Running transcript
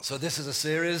So this is a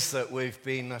series that we've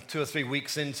been 2 or 3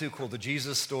 weeks into called the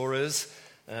Jesus Stories,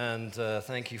 and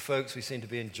thank you, folks. We seem to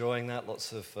be enjoying that.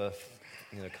 Lots of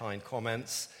kind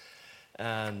comments.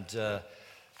 And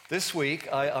this week,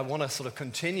 I want to sort of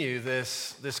continue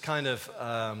this kind of.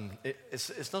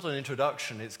 It's not an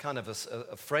introduction. It's kind of a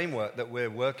framework that we're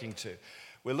working to.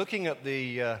 We're looking at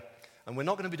and we're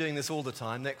not going to be doing this all the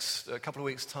time. Next couple of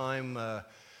weeks' time.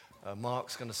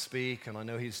 Mark's going to speak, and I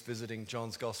know he's visiting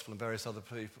John's Gospel and various other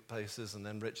places, and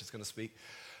then Rich is going to speak.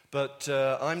 But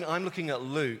I'm looking at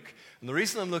Luke, and the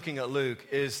reason I'm looking at Luke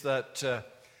is that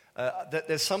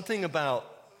there's something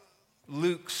about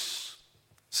Luke's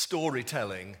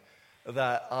storytelling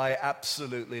that I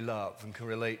absolutely love and can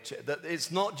relate to. That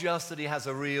it's not just that he has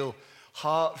a real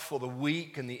heart for the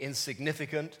weak and the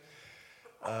insignificant.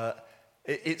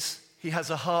 He has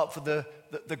a heart for the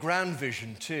grand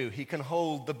vision too. He can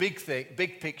hold the big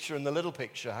picture and the little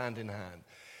picture hand in hand.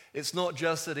 It's not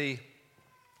just that he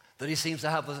seems to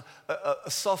have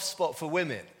a soft spot for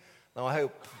women. Now I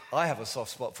hope I have a soft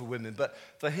spot for women, but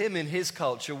for him in his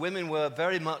culture, women were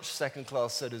very much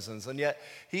second-class citizens, and yet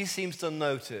he seems to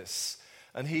notice,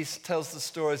 and he tells the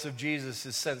stories of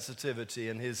Jesus' sensitivity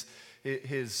and his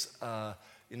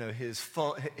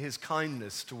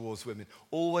kindness towards women,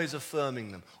 always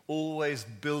affirming them, always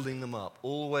building them up,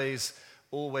 always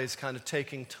kind of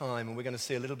taking time, and we're going to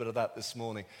see a little bit of that this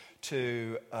morning,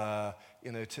 to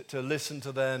listen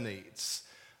to their needs.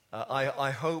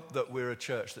 I hope that we're a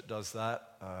church that does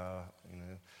that.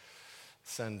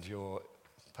 Send your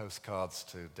postcards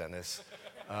to Dennis.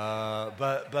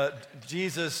 But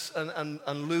Jesus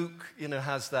and Luke,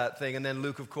 has that thing. And then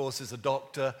Luke, of course, is a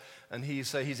doctor, and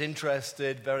he's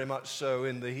interested very much so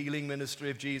in the healing ministry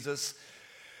of Jesus.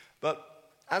 But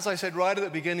as I said right at the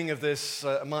beginning of this,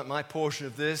 my portion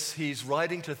of this, he's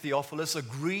writing to Theophilus, a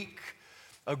Greek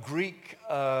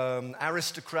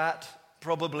aristocrat,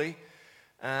 probably,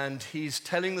 and he's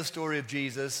telling the story of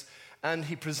Jesus, and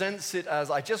he presents it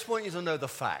as, I just want you to know the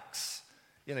facts.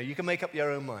 You can make up your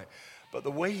own mind. But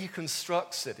the way he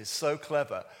constructs it is so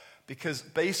clever, because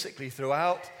basically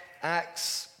throughout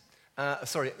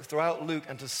Luke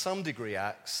and to some degree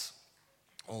Acts,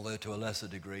 although to a lesser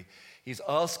degree, he's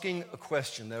asking a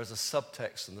question. There is a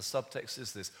subtext, and the subtext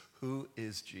is this: who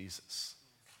is Jesus,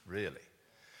 really?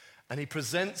 And he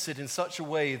presents it in such a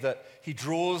way that he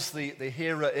draws the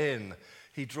hearer in,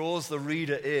 he draws the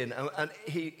reader in, and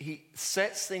he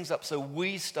sets things up so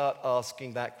we start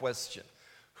asking that question: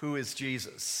 who is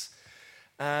Jesus?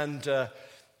 And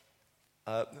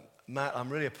Matt, I'm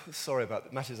really sorry about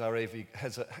that. Matt is our AV.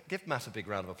 Give Matt a big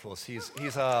round of applause.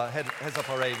 He's our heads up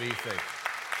our AV thing.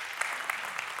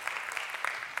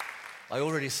 I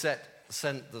already sent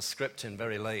the script in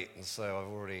very late, and so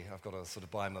I've got to sort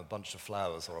of buy him a bunch of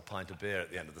flowers or a pint of beer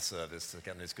at the end of the service to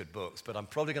get him his good books. But I'm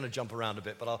probably going to jump around a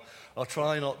bit, but I'll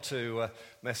try not to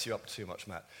mess you up too much,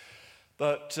 Matt.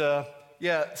 But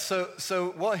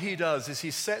so what he does is he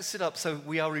sets it up so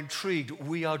we are intrigued,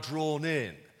 we are drawn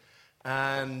in,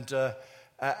 and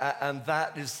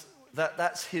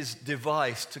that's his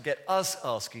device to get us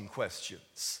asking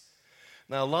questions.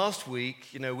 Now, last week,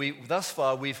 thus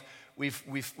far we've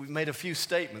made a few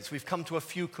statements. We've come to a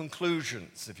few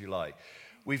conclusions, if you like.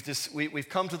 We've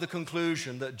come to the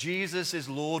conclusion that Jesus is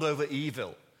Lord over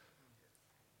evil.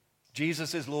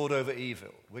 Jesus is Lord over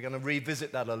evil. We're going to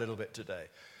revisit that a little bit today.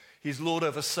 He's Lord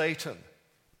over Satan.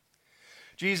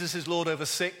 Jesus is Lord over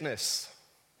sickness.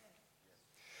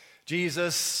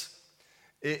 Jesus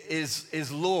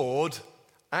is Lord.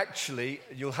 Actually,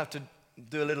 you'll have to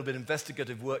do a little bit of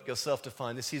investigative work yourself to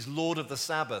find this. He's Lord of the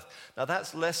Sabbath. Now,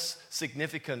 that's less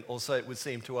significant, or so it would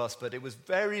seem to us, but it was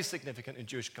very significant in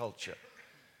Jewish culture.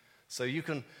 So you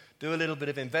can do a little bit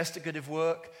of investigative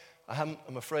work. I'm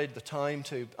afraid the time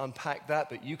to unpack that,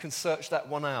 but you can search that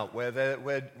one out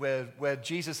where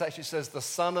Jesus actually says the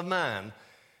Son of Man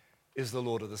is the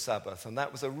Lord of the Sabbath. And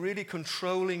that was a really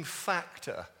controlling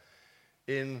factor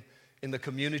in the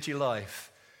community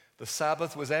life. The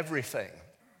Sabbath was everything.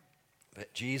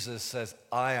 But Jesus says,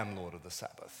 I am Lord of the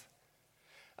Sabbath.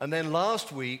 And then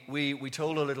last week, we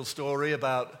told a little story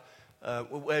about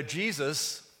where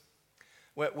Jesus...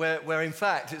 Where in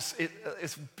fact,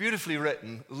 it's beautifully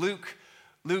written. Luke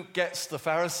gets the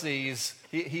Pharisees,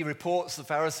 he reports the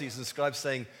Pharisees and scribes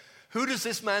saying, who does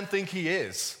this man think he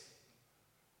is?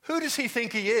 Who does he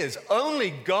think he is?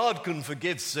 Only God can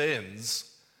forgive sins.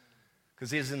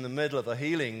 Because he's in the middle of a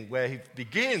healing where he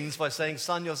begins by saying,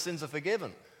 son, your sins are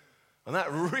forgiven. And that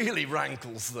really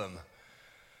rankles them.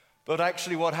 But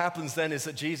actually what happens then is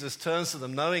that Jesus turns to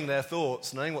them, knowing their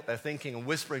thoughts, knowing what they're thinking, and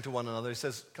whispering to one another. He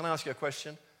says, can I ask you a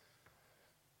question?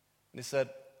 And he said,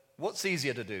 what's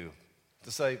easier to do?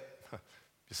 to say, your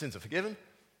sins are forgiven,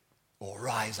 or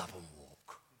rise up and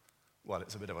walk. Well,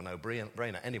 it's a bit of a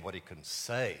no-brainer. Anybody can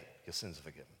say your sins are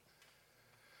forgiven.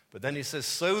 But then he says,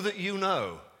 so that you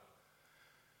know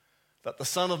that the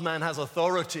Son of Man has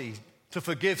authority to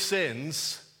forgive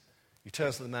sins, he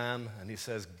turns to the man and he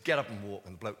says, get up and walk.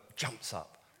 And the bloke jumps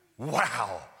up.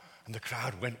 Wow! And the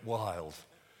crowd went wild.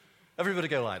 Everybody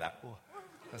go like that.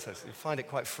 You find it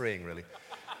quite freeing, really.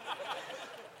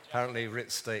 Apparently, Rich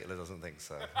Statler doesn't think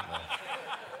so. No.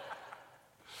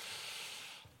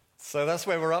 So that's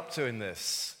where we're up to in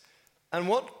this. And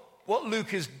what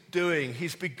Luke is doing,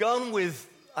 he's begun with,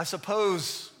 I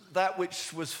suppose, that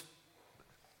which was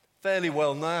fairly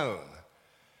well known,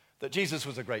 that Jesus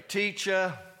was a great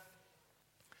teacher,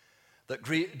 that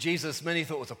Jesus, many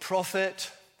thought, was a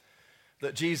prophet,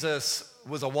 that Jesus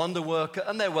was a wonder worker,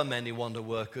 and there were many wonder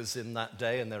workers in that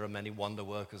day, and there are many wonder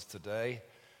workers today.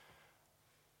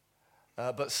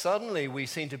 But suddenly we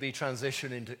seem to be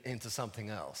transitioning into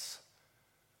something else,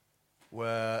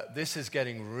 where this is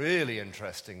getting really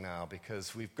interesting now,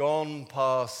 because we've gone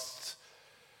past,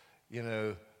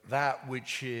 that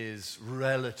which is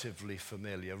relatively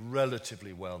familiar,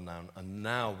 relatively well-known, and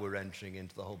now we're entering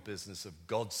into the whole business of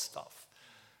God stuff,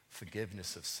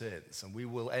 forgiveness of sins, and we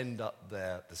will end up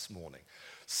there this morning.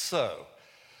 So,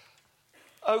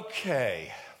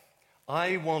 okay,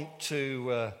 I want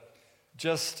to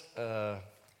just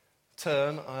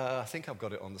turn, I think I've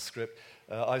got it on the script,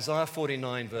 Isaiah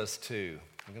 49, verse 2.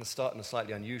 I'm going to start in a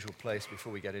slightly unusual place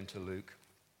before we get into Luke.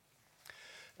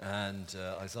 And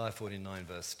Isaiah 49,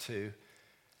 verse 2.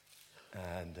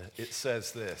 And it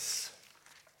says this.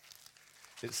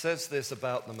 It says this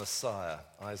about the Messiah.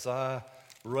 Isaiah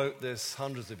wrote this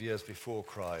hundreds of years before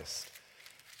Christ.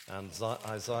 And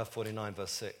Isaiah 49,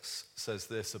 verse 6 says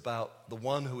this about the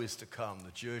one who is to come,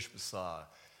 the Jewish Messiah,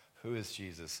 who is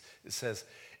Jesus. It says,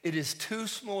 it is too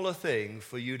small a thing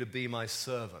for you to be my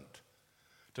servant,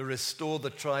 to restore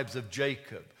the tribes of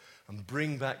Jacob and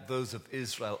bring back those of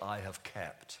Israel I have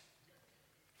kept.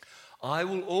 I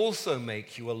will also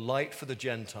make you a light for the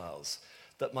Gentiles,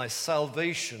 that my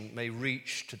salvation may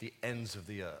reach to the ends of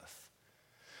the earth.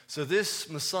 So this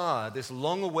Messiah, this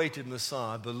long-awaited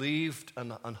Messiah, believed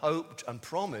and hoped and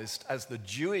promised as the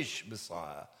Jewish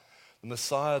Messiah,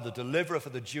 the deliverer for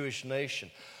the Jewish nation.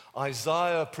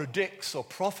 Isaiah predicts or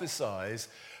prophesies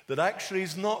that actually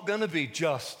he's not going to be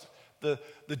just the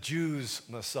Jews'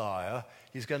 Messiah.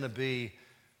 He's going to be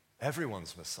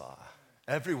everyone's Messiah,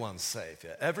 everyone's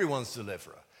Savior, everyone's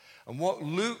deliverer. And what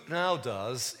Luke now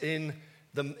does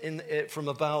from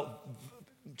about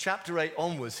chapter 8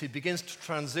 onwards, he begins to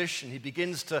transition. He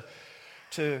begins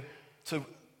to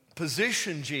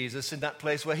position Jesus in that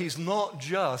place where he's not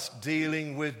just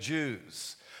dealing with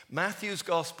Jews. Matthew's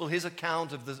gospel, his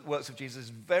account of the works of Jesus, is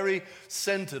very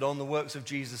centered on the works of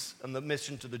Jesus and the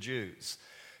mission to the Jews.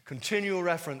 Continual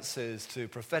references to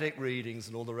prophetic readings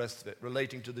and all the rest of it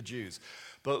relating to the Jews.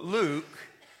 But Luke,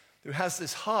 who has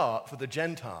this heart for the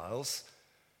Gentiles,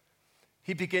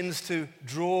 he begins to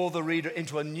draw the reader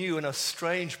into a new and a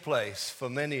strange place for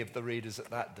many of the readers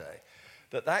at that day.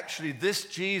 That actually this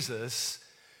Jesus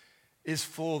is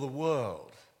for the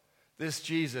world. This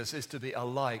Jesus is to be a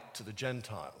light to the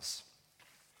Gentiles.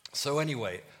 So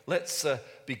anyway, let's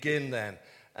begin then.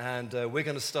 And we're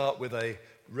going to start with a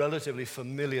relatively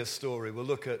familiar story. We'll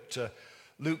look at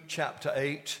Luke chapter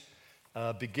 8,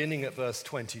 beginning at verse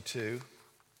 22.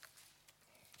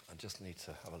 I just need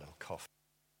to have a little cough.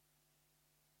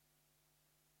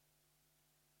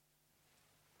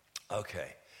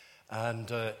 Okay.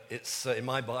 And it's in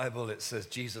my Bible, it says,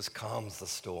 Jesus calms the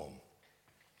storm.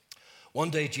 One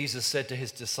day Jesus said to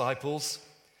his disciples,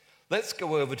 let's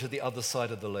go over to the other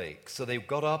side of the lake. So they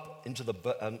got up into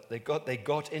they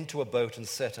got into a boat and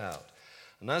set out.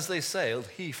 And as they sailed,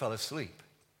 he fell asleep.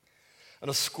 And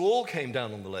a squall came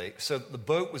down on the lake, so that the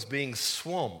boat was being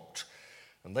swamped,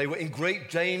 and they were in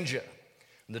great danger.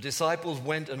 And the disciples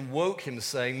went and woke him,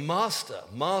 saying, Master,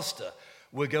 Master,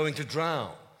 we're going to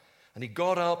drown. And he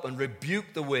got up and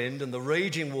rebuked the wind and the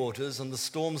raging waters, and the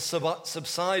storm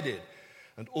subsided.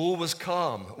 And all was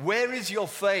calm. Where is your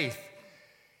faith?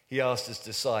 He asked his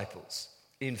disciples.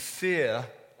 In fear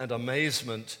and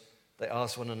amazement, they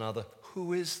asked one another,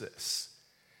 who is this?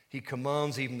 He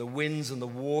commands even the winds and the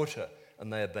water,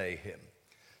 and they obey him.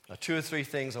 Now, 2 or 3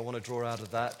 things I want to draw out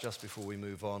of that just before we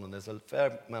move on, and there's a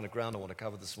fair amount of ground I want to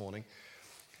cover this morning.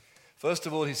 First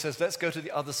of all, he says, let's go to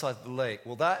the other side of the lake.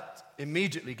 Well, that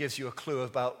immediately gives you a clue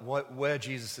about where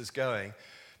Jesus is going,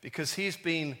 because he's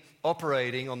been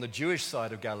operating on the Jewish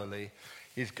side of Galilee.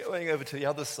 He's going over to the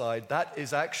other side. That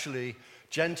is actually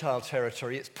Gentile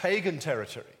territory. It's pagan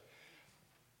territory.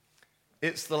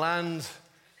 It's the land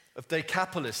of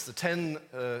Decapolis,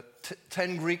 the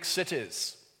 10 Greek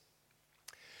cities.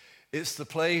 It's the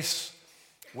place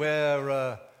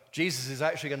where Jesus is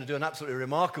actually going to do an absolutely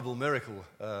remarkable miracle,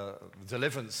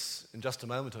 deliverance in just a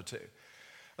moment or two.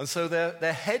 And so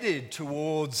they're headed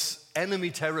towards enemy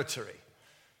territory.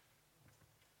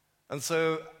 And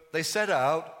so they set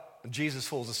out, and Jesus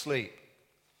falls asleep.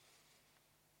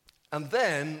 And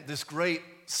then this great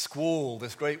squall,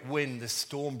 this great wind, this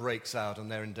storm breaks out,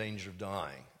 and they're in danger of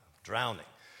dying, drowning.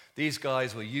 These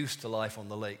guys were used to life on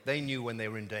the lake. They knew when they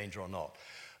were in danger or not.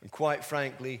 And quite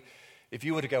frankly, if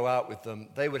you were to go out with them,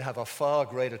 they would have a far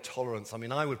greater tolerance. I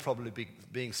mean, I would probably be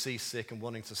being seasick and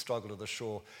wanting to struggle to the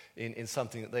shore in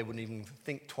something that they wouldn't even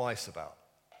think twice about.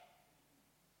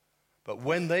 But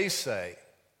when they say,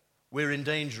 we're in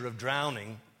danger of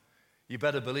drowning, you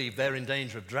better believe they're in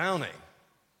danger of drowning.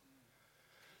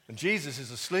 And Jesus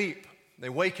is asleep. They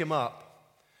wake him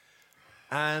up.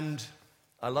 And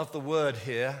I love the word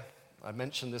here. I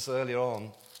mentioned this earlier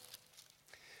on.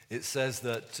 It says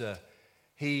that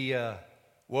he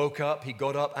woke up, he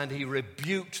got up, and he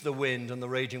rebuked the wind and the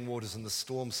raging waters, and the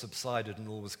storm subsided and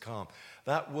all was calm.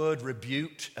 That word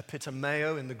rebuked,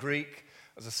 epitomeo in the Greek,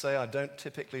 as I say, I don't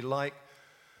typically like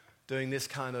doing this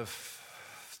kind of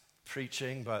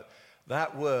preaching, but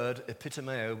that word,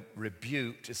 epitomeo,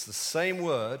 rebuked, it's the same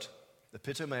word,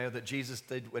 epitomeo, that Jesus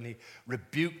did when he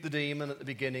rebuked the demon at the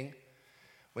beginning,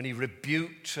 when he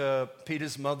rebuked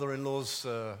Peter's mother-in-law's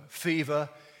fever.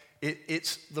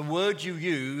 It's the word you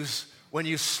use when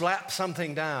you slap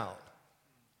something down.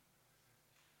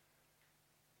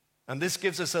 And this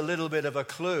gives us a little bit of a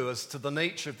clue as to the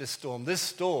nature of this storm. This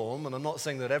storm, and I'm not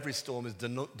saying that every storm is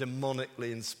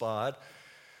demonically inspired.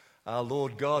 Our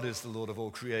Lord God is the Lord of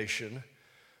all creation.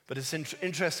 But it's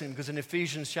interesting because in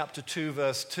Ephesians chapter 2,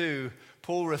 verse 2,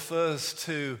 Paul refers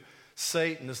to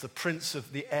Satan as the prince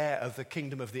of the air, of the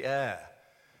kingdom of the air.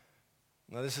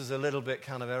 Now, this is a little bit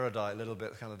kind of erudite, a little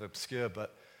bit kind of obscure,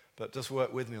 but just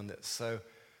work with me on this.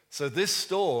 So this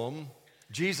storm,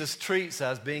 Jesus treats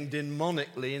as being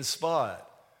demonically inspired.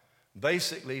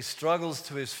 Basically, he struggles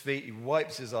to his feet, he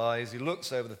wipes his eyes, he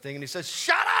looks over the thing, and he says,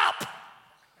 "Shut up!"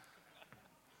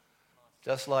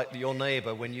 Just like your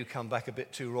neighbor when you come back a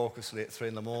bit too raucously at 3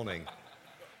 in the morning.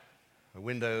 The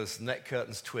windows, net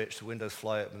curtains twitch, the windows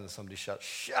fly open, and somebody shouts,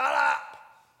 "Shut up!"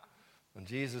 And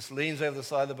Jesus leans over the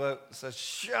side of the boat and says,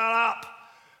 "Shut up!"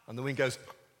 And the wind goes,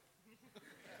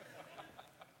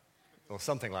 or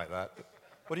something like that.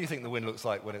 What do you think the wind looks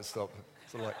like when it stops?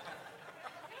 Sort of like,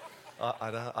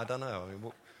 I don't know. I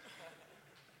mean,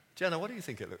 Jenna, what do you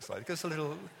think it looks like? Give us a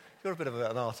little. You're a bit of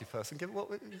an arty person.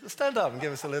 Stand up and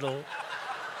give us a little.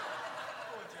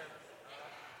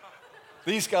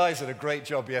 These guys did a great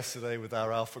job yesterday with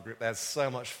our Alpha group. They had so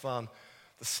much fun.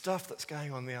 The stuff that's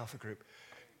going on in the Alpha group.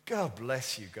 God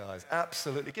bless you guys.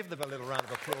 Absolutely. Give them a little round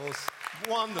of applause.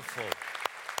 Wonderful.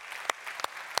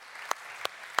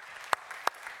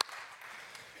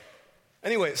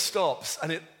 Anyway, it stops,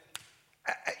 and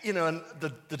and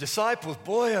the disciples,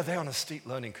 boy, are they on a steep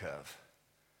learning curve.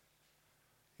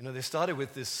 They started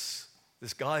with this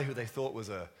guy who they thought was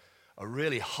a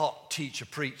really hot teacher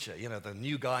preacher, the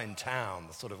new guy in town,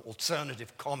 the sort of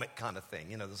alternative comic kind of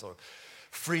thing, the sort of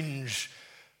fringe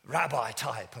rabbi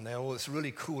type, and it's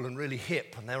really cool and really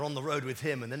hip, and they're on the road with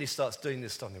him, and then he starts doing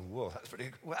this stuff, and whoa, that's pretty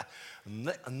cool.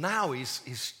 And now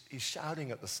he's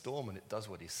shouting at the storm, and it does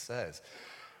what he says.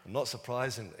 And not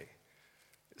surprisingly,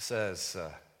 it says,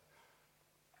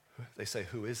 they say,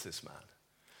 "Who is this man?"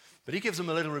 But he gives them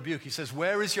a little rebuke. He says,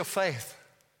 "Where is your faith?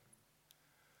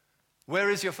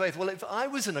 Where is your faith?" Well, if I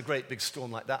was in a great big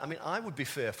storm like that, I would be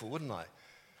fearful, wouldn't I?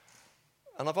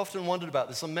 And I've often wondered about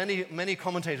this, and many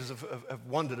commentators have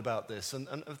wondered about this. And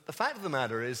the fact of the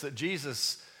matter is that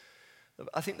Jesus,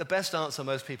 I think the best answer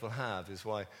most people have is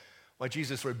why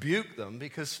Jesus rebuked them,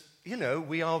 because,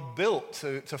 we are built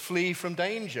to flee from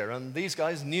danger, and these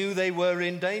guys knew they were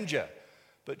in danger.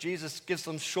 But Jesus gives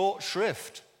them short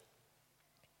shrift.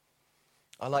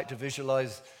 I like to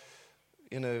visualize,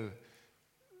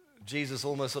 Jesus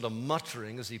almost sort of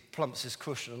muttering as he plumps his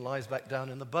cushion and lies back down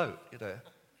in the boat,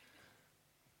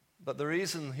 But the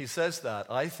reason he says that,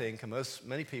 I think, and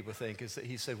many people think, is that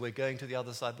he said, "We're going to the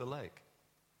other side of the lake."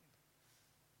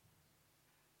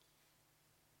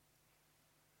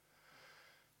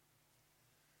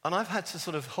 And I've had to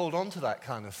sort of hold on to that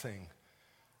kind of thing,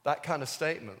 that kind of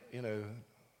statement,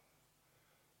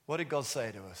 What did God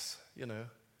say to us,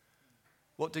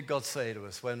 What did God say to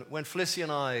us? When Felicity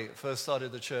and I first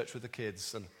started the church with the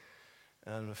kids, and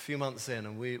a few months in,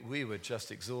 and we were just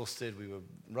exhausted. We were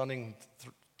running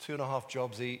 2.5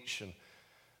 jobs each,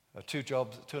 two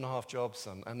and a half jobs,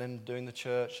 and then doing the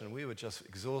church, and we were just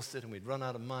exhausted, and we'd run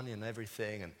out of money and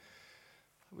everything, and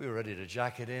we were ready to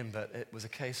jack it in, but it was a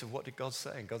case of what did God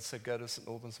say? And God said, go to St.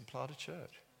 Albans and plant a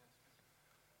church.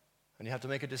 And you have to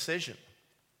make a decision.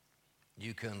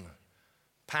 You can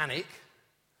panic,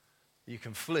 you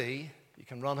can flee, you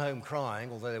can run home crying,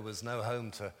 although there was no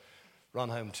home to run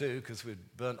home to because we'd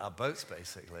burnt our boats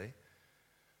basically.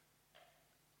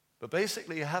 But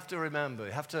basically you have to remember,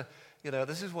 you have to,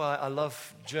 this is why I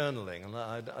love journaling, and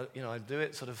I do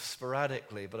it sort of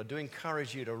sporadically, but I do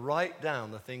encourage you to write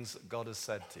down the things that God has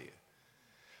said to you.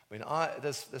 I mean,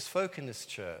 there's folk in this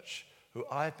church who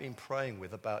I've been praying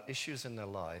with about issues in their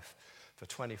life for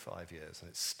 25 years, and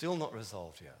it's still not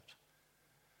resolved yet.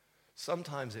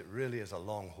 Sometimes it really is a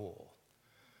long haul.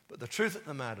 But the truth of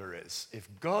the matter is, if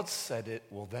God said it,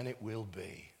 well, then it will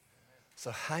be.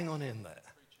 So hang on in there.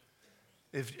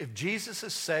 If Jesus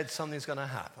has said something's going to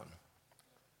happen,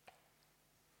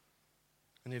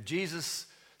 and if Jesus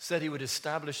said he would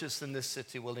establish us in this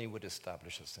city, well, he would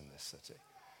establish us in this city.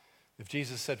 If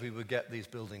Jesus said we would get these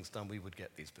buildings done, we would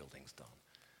get these buildings done.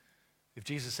 If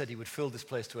Jesus said he would fill this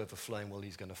place to overflowing, well,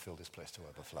 he's going to fill this place to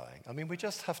overflowing. I mean, we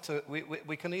just have to,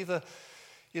 we can either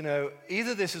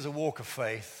this is a walk of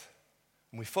faith,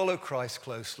 and we follow Christ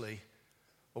closely,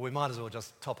 or we might as well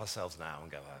just top ourselves now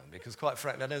and go home, because quite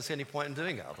frankly, I don't see any point in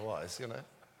doing it otherwise,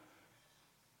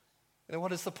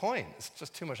 what is the point? It's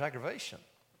just too much aggravation.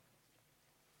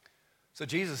 So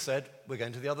Jesus said, we're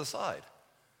going to the other side.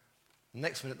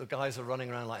 Next minute, the guys are running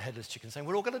around like headless chickens saying,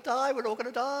 we're all going to die, we're all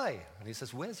going to die. And he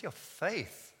says, where's your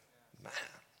faith? Man.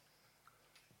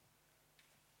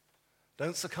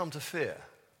 Don't succumb to fear.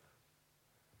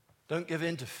 Don't give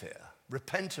in to fear.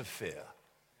 Repent of fear.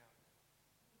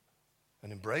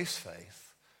 And embrace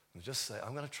faith. And just say,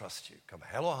 I'm going to trust you. Come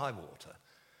hell or high water,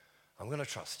 I'm going to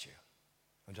trust you.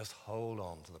 And just hold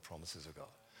on to the promises of God.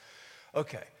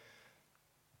 Okay.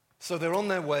 So they're on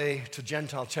their way to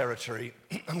Gentile territory.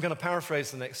 I'm going to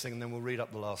paraphrase the next thing, and then we'll read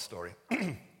up the last story.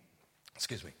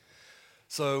 Excuse me.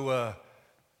 So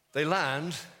they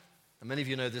land, and many of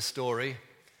you know this story,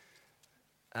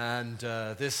 and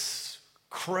this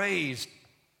crazed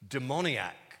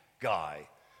demoniac guy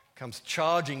comes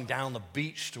charging down the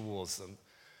beach towards them.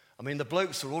 I mean, the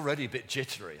blokes are already a bit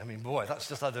jittery. I mean, boy, that's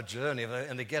just like the journey,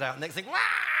 and they get out, and they think,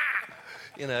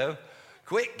 wah!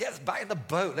 Quick, get back in the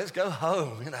boat, let's go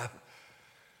home,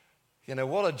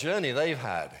 what a journey they've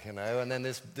had, and then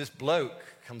this bloke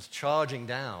comes charging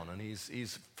down, and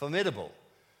he's formidable.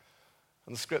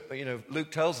 And the script,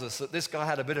 Luke tells us that this guy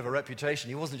had a bit of a reputation.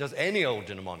 He wasn't just any old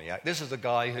demoniac. This is a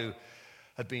guy who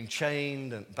had been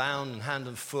chained and bound in hand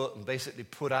and foot and basically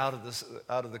put out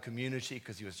of the community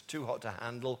because he was too hot to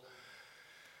handle.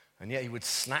 And yet he would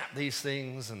snap these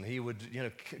things, and he would,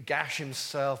 gash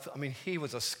himself. I mean, he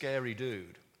was a scary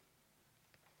dude.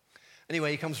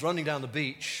 Anyway, he comes running down the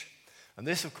beach. And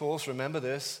this, of course, remember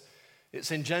this,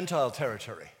 it's in Gentile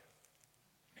territory.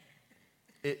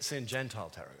 It's in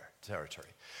Gentile territory.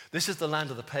 This is the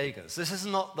land of the pagans. This is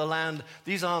not the land,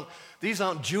 these aren't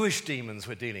Jewish demons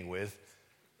we're dealing with.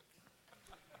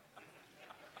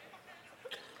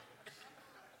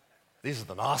 These are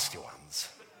the nasty ones.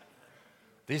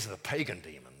 These are the pagan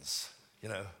demons,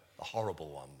 the horrible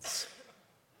ones.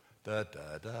 Da,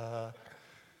 da, da.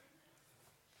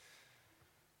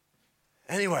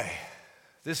 Anyway,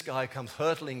 this guy comes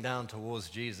hurtling down towards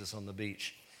Jesus on the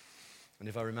beach. And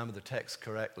if I remember the text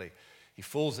correctly, he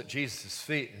falls at Jesus'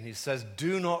 feet and he says,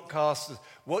 do not cast us.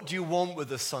 What do you want with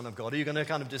the Son of God? Are you going to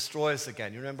kind of destroy us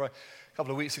again? You remember a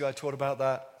couple of weeks ago I taught about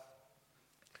that?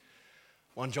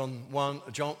 1 John 1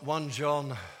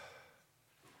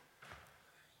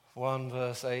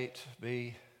 verse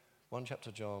 8b, 1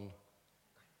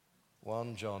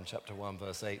 John chapter 1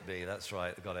 verse 8b, that's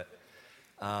right, I got it.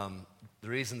 The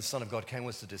reason the Son of God came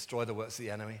was to destroy the works of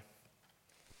the enemy.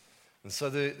 And so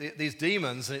these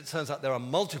demons, and it turns out there are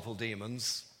multiple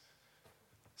demons,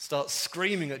 start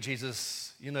screaming at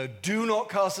Jesus, do not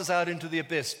cast us out into the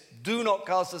abyss. Do not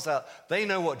cast us out. They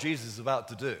know what Jesus is about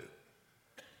to do.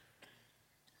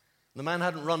 The man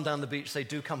hadn't run down the beach, say,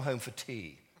 do come home for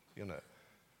tea,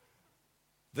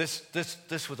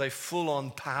 This was a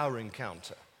full-on power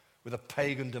encounter with a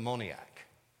pagan demoniac.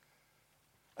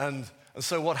 And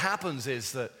so what happens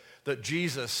is that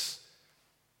Jesus,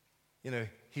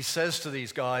 he says to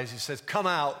these guys, he says, come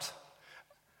out.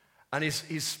 And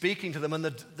he's speaking to them, and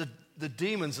the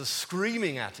demons are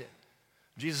screaming at him.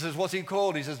 Jesus says, what's he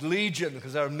called? He says, Legion,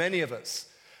 because there are many of us.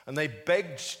 And they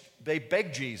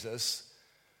beg Jesus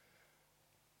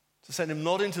to send him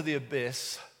not into the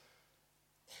abyss,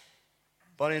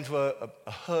 but into a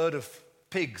herd of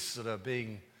pigs that are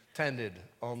being tended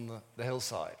on the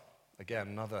hillside. Again,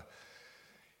 another,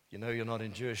 you're not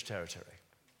in Jewish territory.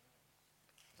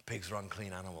 Pigs are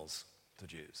unclean animals to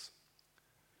Jews.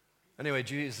 Anyway,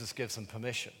 Jesus gives them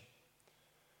permission.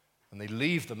 And they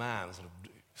leave the man, sort of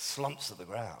slumps to the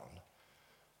ground.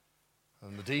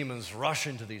 And the demons rush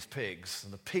into these pigs,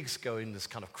 and the pigs go in this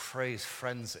kind of crazed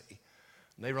frenzy.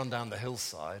 And they run down the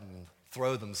hillside and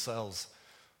throw themselves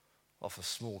off a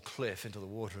small cliff into the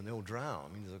water, and they all drown.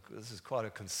 I mean, this is quite a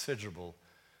considerable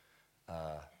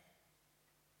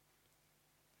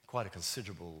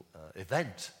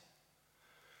event.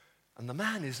 And the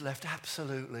man is left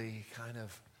absolutely kind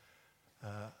of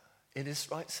in his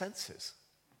right senses.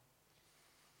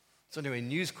 So anyway,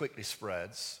 news quickly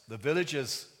spreads. The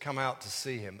villagers come out to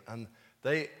see him, and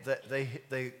they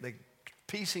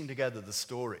piecing together the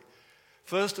story.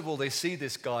 First of all, they see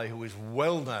this guy who is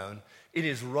well known, in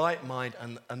his right mind,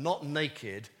 and not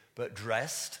naked, but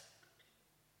dressed.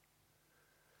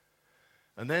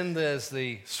 And then there's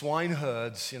the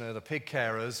swineherds, the pig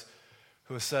carers,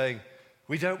 who are saying,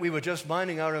 we were just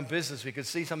minding our own business. We could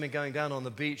see something going down on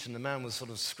the beach, and the man was sort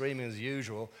of screaming as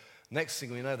usual. Next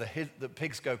thing we know, the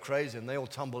pigs go crazy, and they all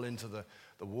tumble into the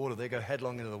water. They go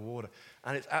headlong into the water,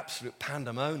 and it's absolute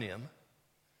pandemonium.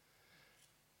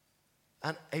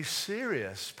 And a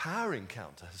serious power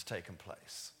encounter has taken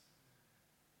place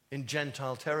in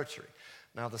Gentile territory.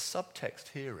 Now, the subtext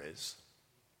here is,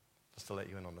 just to let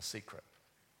you in on the secret,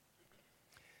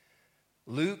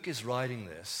 Luke is writing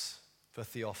this for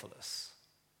Theophilus,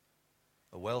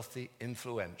 a wealthy,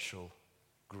 influential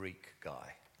Greek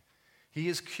guy. He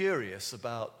is curious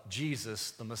about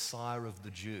Jesus, the Messiah of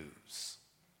the Jews.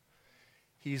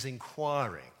 He's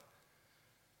inquiring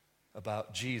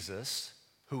about Jesus,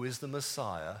 who is the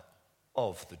Messiah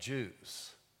of the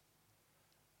Jews.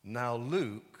 Now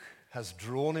Luke has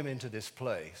drawn him into this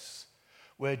place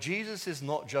where Jesus is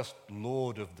not just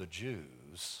Lord of the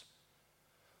Jews,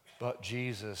 but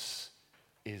Jesus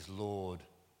is Lord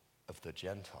of the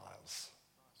Gentiles.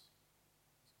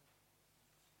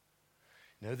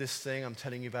 You know this thing I'm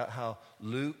telling you about how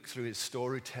Luke, through his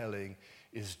storytelling,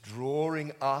 is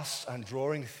drawing us and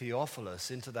drawing Theophilus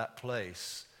into that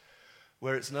place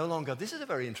where it's no longer, this is a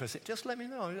very interesting, just let me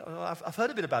know. I've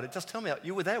heard a bit about it. Just tell me,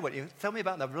 you were there, weren't you? Tell me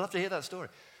about that. I'd love to hear that story.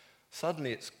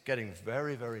 Suddenly it's getting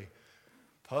very, very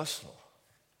personal.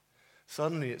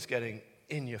 Suddenly it's getting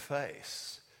in your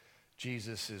face.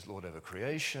 Jesus is Lord over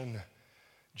creation.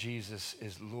 Jesus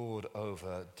is Lord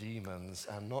over demons,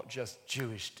 and not just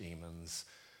Jewish demons,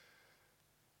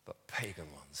 but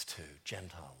pagan ones too,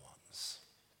 Gentile ones.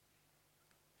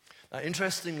 Now,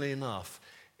 interestingly enough,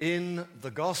 in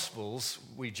the Gospels,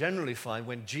 we generally find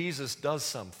when Jesus does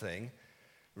something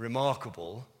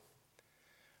remarkable,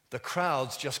 the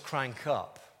crowds just crank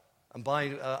up. And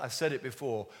I've said it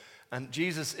before, and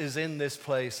Jesus is in this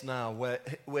place now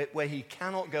where he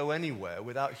cannot go anywhere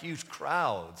without huge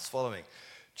crowds following.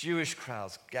 Jewish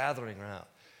crowds gathering around.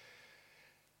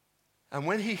 And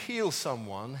when he heals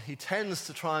someone, he tends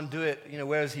to try and do it,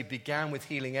 whereas he began with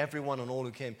healing everyone and all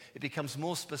who came, it becomes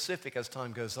more specific as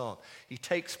time goes on. He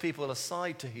takes people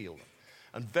aside to heal them.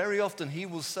 And very often he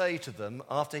will say to them,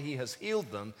 after he has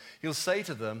healed them, he'll say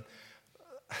to them,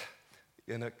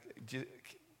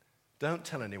 don't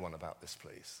tell anyone about this,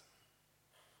 please.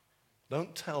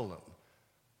 Don't tell them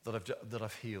that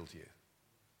I've healed you.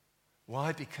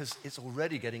 Why? Because it's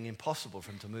already getting impossible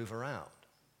for him to move around.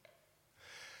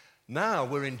 Now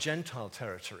we're in Gentile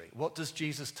territory. What does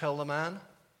Jesus tell the man?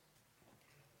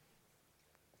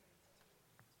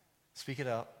 Speak it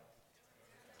out.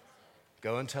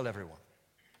 Go and tell everyone.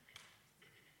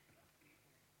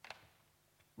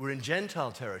 We're in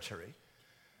Gentile territory.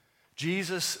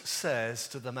 Jesus says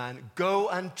to the man, go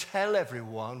and tell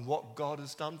everyone what God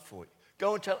has done for you.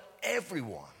 Go and tell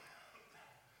everyone.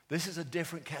 This is a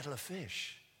different kettle of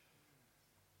fish.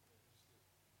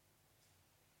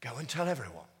 Go and tell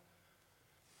everyone.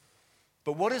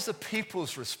 But what is the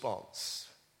people's response?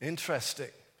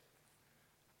 Interesting.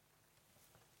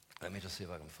 Let me just see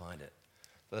if I can find it.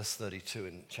 Verse 32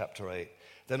 in chapter 8.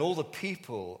 Then all the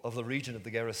people of the region of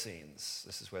the Gerasenes,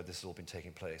 this is where this has all been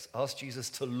taking place, asked Jesus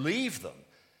to leave them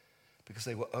because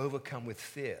they were overcome with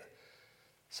fear.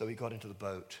 So he got into the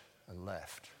boat and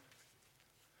left.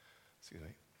 Excuse me.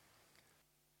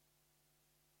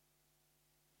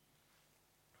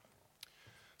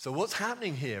 So what's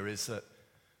happening here is that,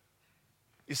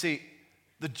 you see,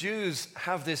 the Jews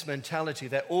have this mentality.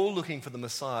 They're all looking for the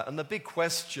Messiah. And the big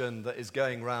question that is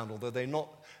going around, although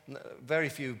very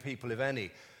few people, if any,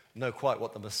 know quite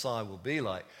what the Messiah will be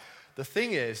like. The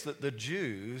thing is that the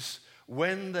Jews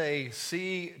when they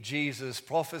see Jesus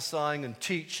prophesying and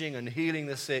teaching and healing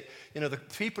the sick, the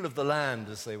people of the land,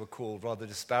 as they were called rather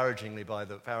disparagingly by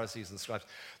the Pharisees and scribes,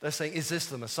 they're saying, is this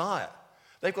the Messiah?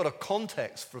 They've got a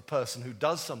context for a person who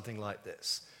does something like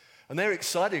this. And they're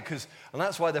excited, and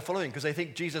that's why they're following, because they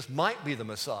think Jesus might be the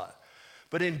Messiah.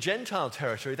 But in Gentile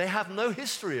territory, they have no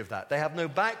history of that. They have no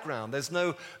background. There's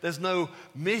no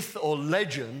myth or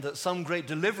legend that some great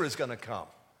deliverer is going to come.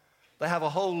 They have a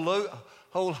whole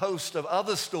host of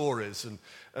other stories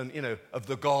and of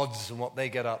the gods and what they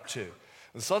get up to.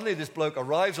 And suddenly this bloke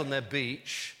arrives on their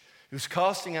beach, who's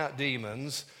casting out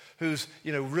demons, who's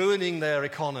ruining their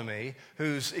economy,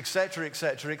 who's et cetera, et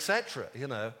cetera, et cetera,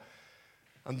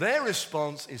 And their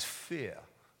response is fear.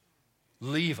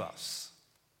 Leave us.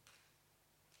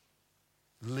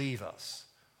 Leave us.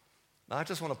 Now, I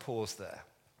just want to pause there.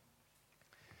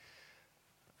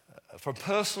 From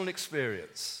personal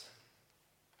experience,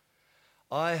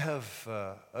 I have,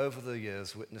 over the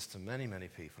years, witnessed to many, many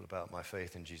people about my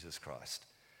faith in Jesus Christ.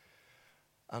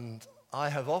 And I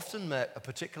have often met a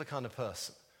particular kind of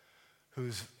person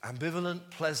who's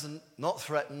ambivalent, pleasant, not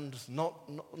threatened, not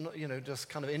just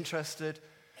kind of interested.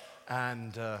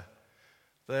 And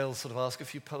they'll sort of ask a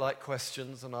few polite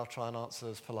questions, and I'll try and answer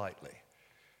those politely.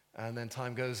 And then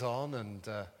time goes on,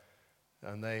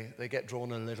 and they get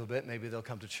drawn in a little bit. Maybe they'll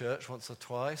come to church once or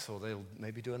twice, or they'll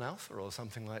maybe do an alpha or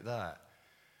something like that.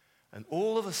 And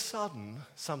all of a sudden,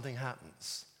 something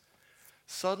happens.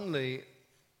 Suddenly,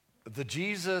 the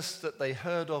Jesus that they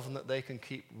heard of and that they can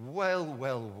keep well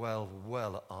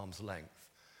at arm's length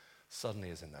suddenly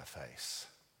is in their face.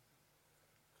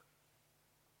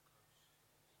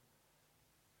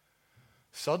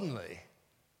 Suddenly,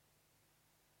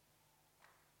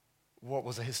 what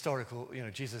was a historical,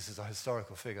 Jesus is a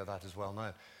historical figure, that is well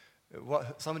known.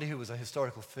 Somebody who was a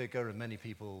historical figure, and many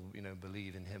people,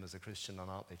 believe in him as a Christian and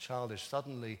aren't they childish,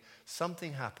 suddenly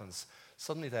something happens.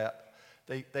 Suddenly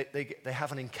they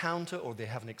have an encounter, or they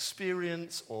have an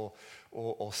experience, or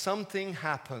something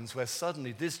happens where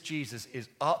suddenly this Jesus is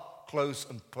up close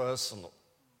and personal.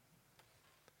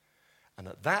 And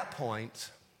at that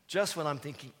point, just when I'm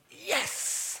thinking,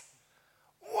 yes,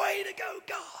 way to go,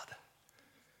 God,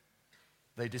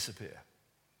 they disappear.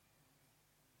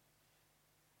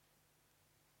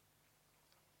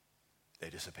 They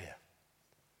disappear.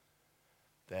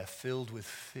 They're filled with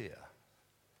fear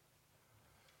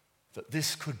that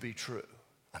this could be true,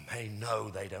 and they know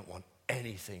they don't want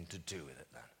anything to do with it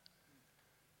then.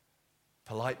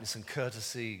 Politeness and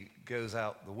courtesy goes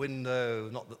out the window.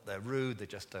 Not that they're rude, they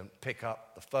just don't pick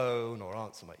up the phone or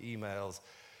answer my emails.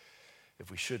 If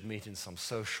we should meet in some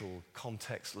social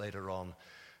context later on,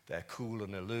 they're cool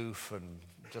and aloof and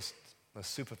just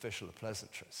most superficial of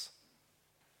pleasantries.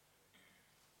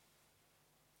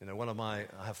 I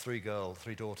have three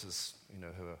daughters,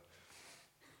 who are,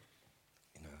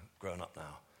 grown up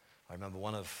now. I remember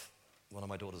one of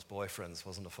my daughter's boyfriends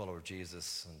wasn't a follower of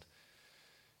Jesus, and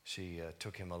she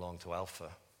took him along to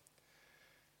Alpha,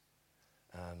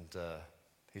 and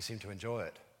he seemed to enjoy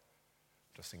it.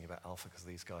 Just thinking about Alpha because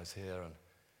these guys here,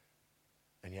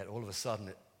 and yet all of a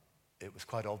sudden it was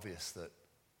quite obvious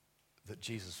that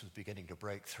Jesus was beginning to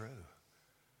break through,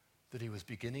 that he was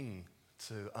beginning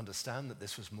to understand that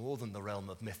this was more than the realm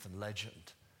of myth and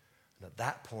legend. And at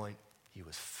that point, he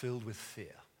was filled with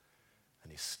fear,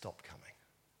 and he stopped coming.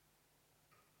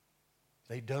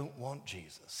 They don't want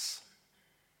Jesus.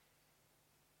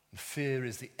 And fear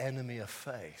is the enemy of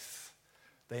faith.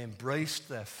 They embraced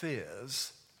their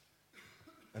fears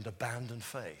and abandoned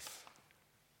faith.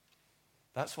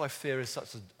 That's why fear is such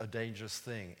a dangerous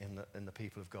thing in the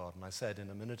people of God. And I said in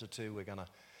a minute or two,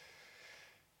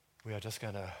 we are just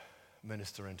going to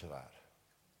minister into that.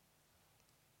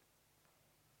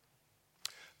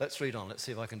 Let's read on. Let's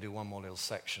see if I can do one more little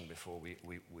section before we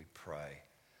pray.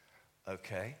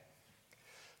 Okay.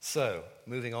 So,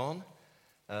 moving on.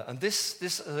 And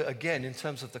this again, in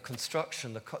terms of the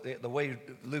construction, the way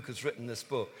Luke has written this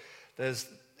book,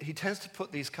 he tends to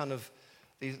put these kind of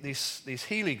these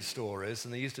healing stories,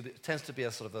 and it tends to be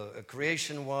a sort of a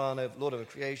creation one, a Lord over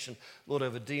creation, Lord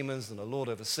over demons, and a Lord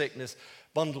over sickness,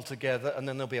 bundled together, and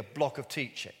then there'll be a block of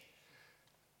teaching.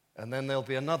 And then there'll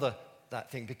be that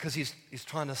thing, because he's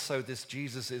trying to sow this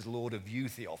Jesus is Lord of you,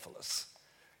 Theophilus.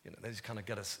 They just kind of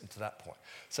get us into that point.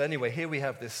 So anyway, here we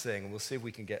have this thing, and we'll see if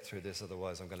we can get through this,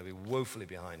 otherwise I'm going to be woefully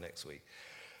behind next week.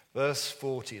 Verse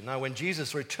 40, now when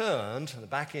Jesus returned,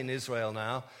 back in Israel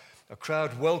now, a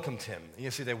crowd welcomed him.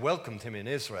 You see, they welcomed him in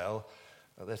Israel.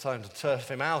 They're trying to turf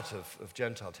him out of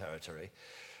Gentile territory.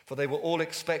 for they were all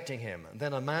expecting him. And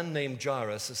then a man named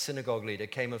Jairus, a synagogue leader,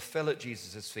 came and fell at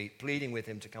Jesus' feet, pleading with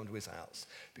him to come to his house,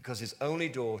 because his only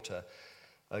daughter,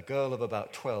 a girl of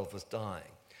about 12, was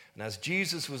dying. And as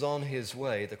Jesus was on his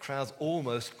way, the crowds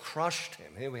almost crushed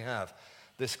him. Here we have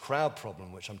this crowd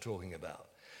problem which I'm talking about.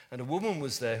 And a woman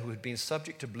was there who had been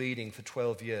subject to bleeding for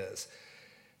 12 years.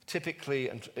 Typically,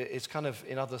 and it's kind of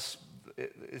in others,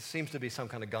 it seems to be some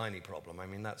kind of gynae problem. I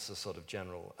mean, that's the sort of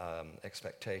general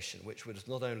expectation, which was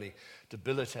not only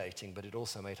debilitating, but it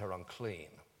also made her unclean,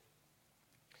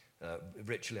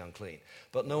 ritually unclean.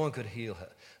 But no one could heal her.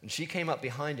 And she came up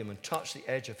behind him and touched the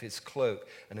edge of his cloak,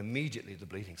 and immediately the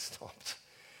bleeding stopped.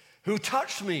 "Who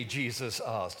touched me?" Jesus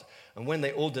asked. And when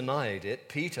they all denied it,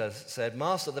 Peter said,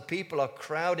 "Master, the people are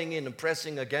crowding in and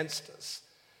pressing against us."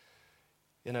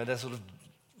 You know, they're sort of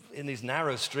in these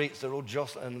narrow streets, they're all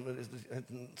jostling,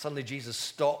 and suddenly Jesus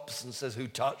stops and says, "Who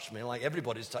touched me?" Like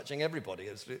everybody's touching everybody.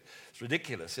 It's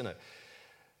ridiculous, you know.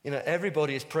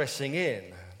 Everybody is pressing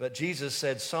in. But Jesus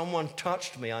said, "Someone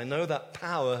touched me. I know that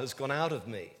power has gone out of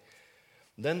me."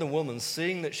 Then the woman,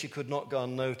 seeing that she could not go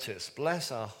unnoticed, bless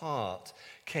her heart,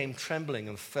 came trembling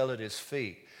and fell at his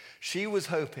feet. She was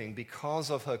hoping,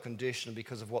 because of her condition,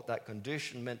 because of what that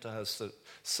condition meant to her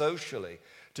socially,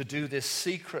 to do this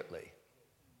secretly.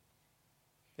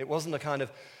 It wasn't a kind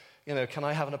of, can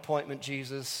I have an appointment,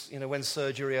 Jesus? When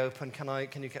surgery open, can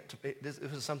you get to it? This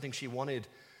was something she wanted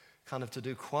kind of to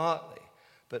do quietly.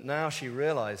 But now she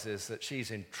realizes that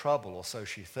she's in trouble, or so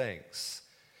she thinks.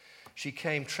 She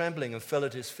came trembling and fell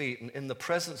at his feet, and in the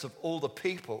presence of all the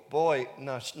people,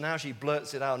 now she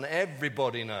blurts it out, and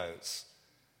everybody knows.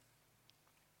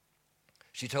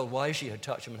 She told why she had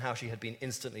touched him and how she had been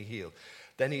instantly healed.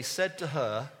 Then he said to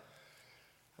her,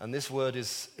 and this word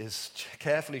is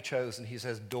carefully chosen, he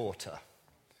says, "daughter."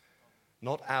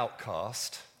 Not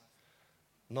outcast,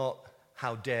 not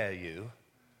how dare you,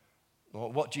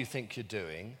 or what do you think you're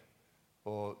doing,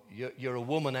 or you're a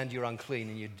woman and you're unclean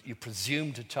and you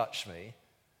presume to touch me.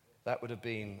 That would have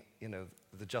been,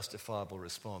 the justifiable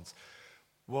response.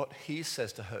 What he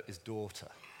says to her is daughter.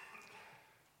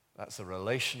 That's a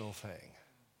relational thing.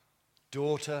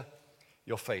 Daughter,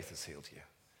 your faith has healed you.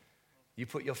 You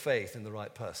put your faith in the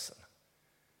right person.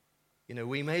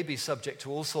 We may be subject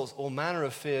to all manner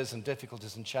of fears and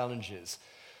difficulties and challenges.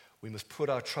 We must put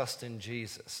our trust in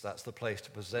Jesus. That's the place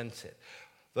to present it.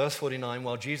 Verse 49,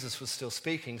 while Jesus was still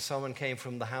speaking, someone came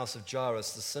from the house of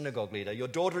Jairus, the synagogue leader. "Your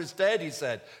daughter is dead," he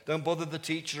said. "Don't bother the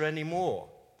teacher anymore."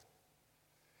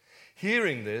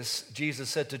 Hearing this, Jesus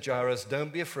said to Jairus,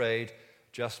 "Don't be afraid,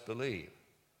 just believe,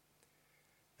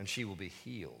 and she will be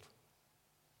healed."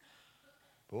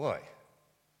 Boy,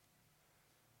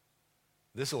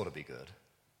 this ought to be good.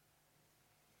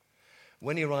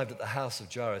 When he arrived at the house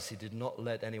of Jairus, he did not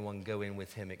let anyone go in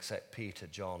with him except Peter,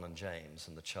 John, and James,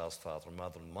 and the child's father and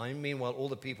mother. And meanwhile, all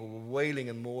the people were wailing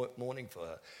and mourning for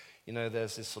her.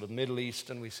 There's this sort of Middle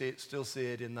Eastern, we still see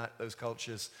it in those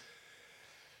cultures.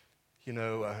 In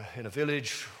a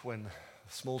village, a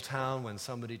small town, when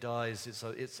somebody dies,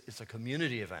 it's a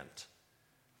community event.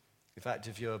 In fact,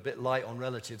 if you're a bit light on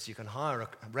relatives, you can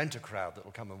rent a crowd that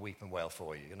will come and weep and wail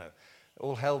for you.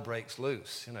 All hell breaks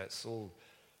loose. It's all.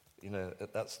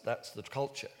 That's the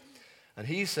culture. And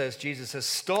Jesus says,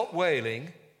 "Stop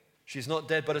wailing. She's not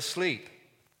dead but asleep."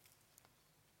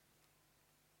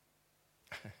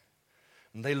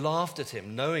 And they laughed at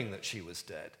him, knowing that she was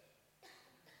dead.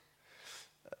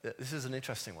 This is an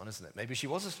interesting one, isn't it? Maybe she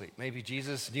was asleep. Maybe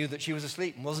Jesus knew that she was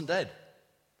asleep and wasn't dead.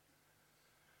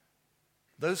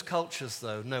 Those cultures,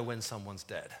 though, know when someone's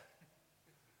dead.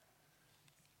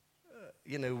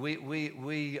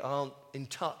 We aren't in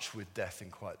touch with death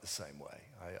in quite the same way.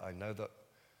 I know that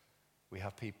we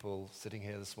have people sitting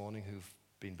here this morning who've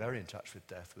been very in touch with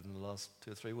death within the last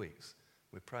 2 or 3 weeks.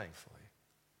 We're praying for you.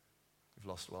 We've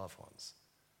lost loved ones.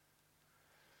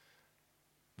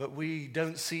 But we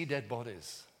don't see dead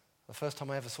bodies. The first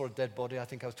time I ever saw a dead body, I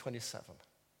think I was 27.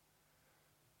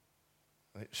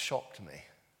 It shocked me.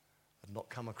 I'd not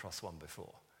come across one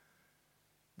before.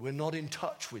 We're not in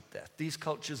touch with death. These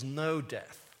cultures know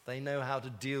death. They know how to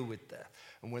deal with death.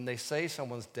 And when they say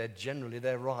someone's dead, generally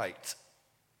they're right.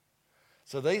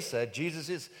 So they said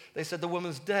the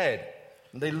woman's dead.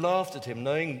 And they laughed at him,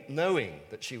 knowing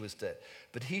that she was dead.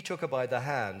 But he took her by the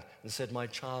hand and said, "My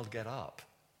child, get up."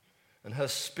 And her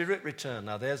spirit returned.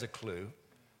 Now there's a clue.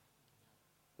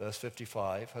 Verse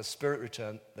 55, her spirit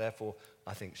returned, therefore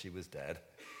I think she was dead.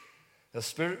 Her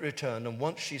spirit returned, and at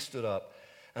once she stood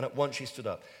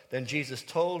up. Then Jesus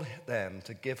told them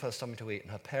to give her something to eat,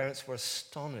 and her parents were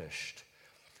astonished.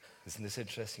 Isn't this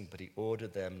interesting? But he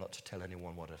ordered them not to tell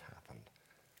anyone what had happened.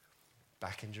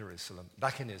 Back in Jerusalem,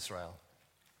 back in Israel,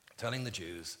 telling the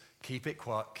Jews, keep it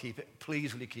quiet,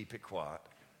 please will you keep it quiet.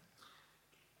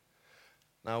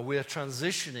 Now we're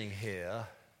transitioning here.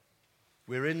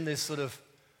 We're in this sort of,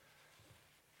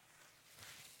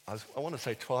 I want to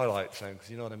say twilight zone,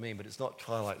 because you know what I mean, but it's not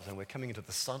twilight zone. We're coming into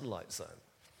the sunlight zone.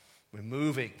 We're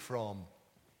moving from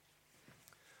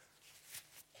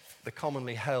the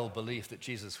commonly held belief that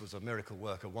Jesus was a miracle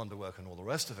worker, wonder worker, and all the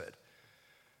rest of it,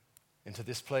 into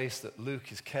this place that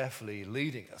Luke is carefully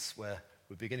leading us, where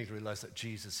we're beginning to realize that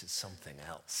Jesus is something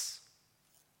else.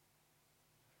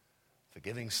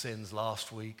 Forgiving sins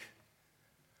last week,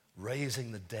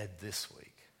 raising the dead this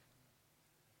week.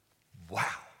 Wow,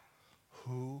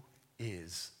 who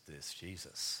is this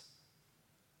Jesus?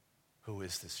 Who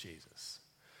is this Jesus?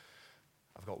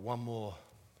 I've got one more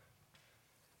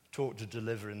talk to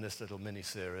deliver in this little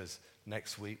mini-series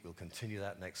next week. We'll continue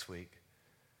that next week.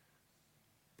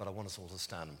 But I want us all to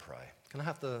stand and pray. Can I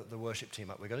have the worship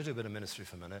team up? We're going to do a bit of ministry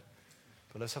for a minute,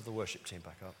 but let's have the worship team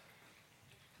back up.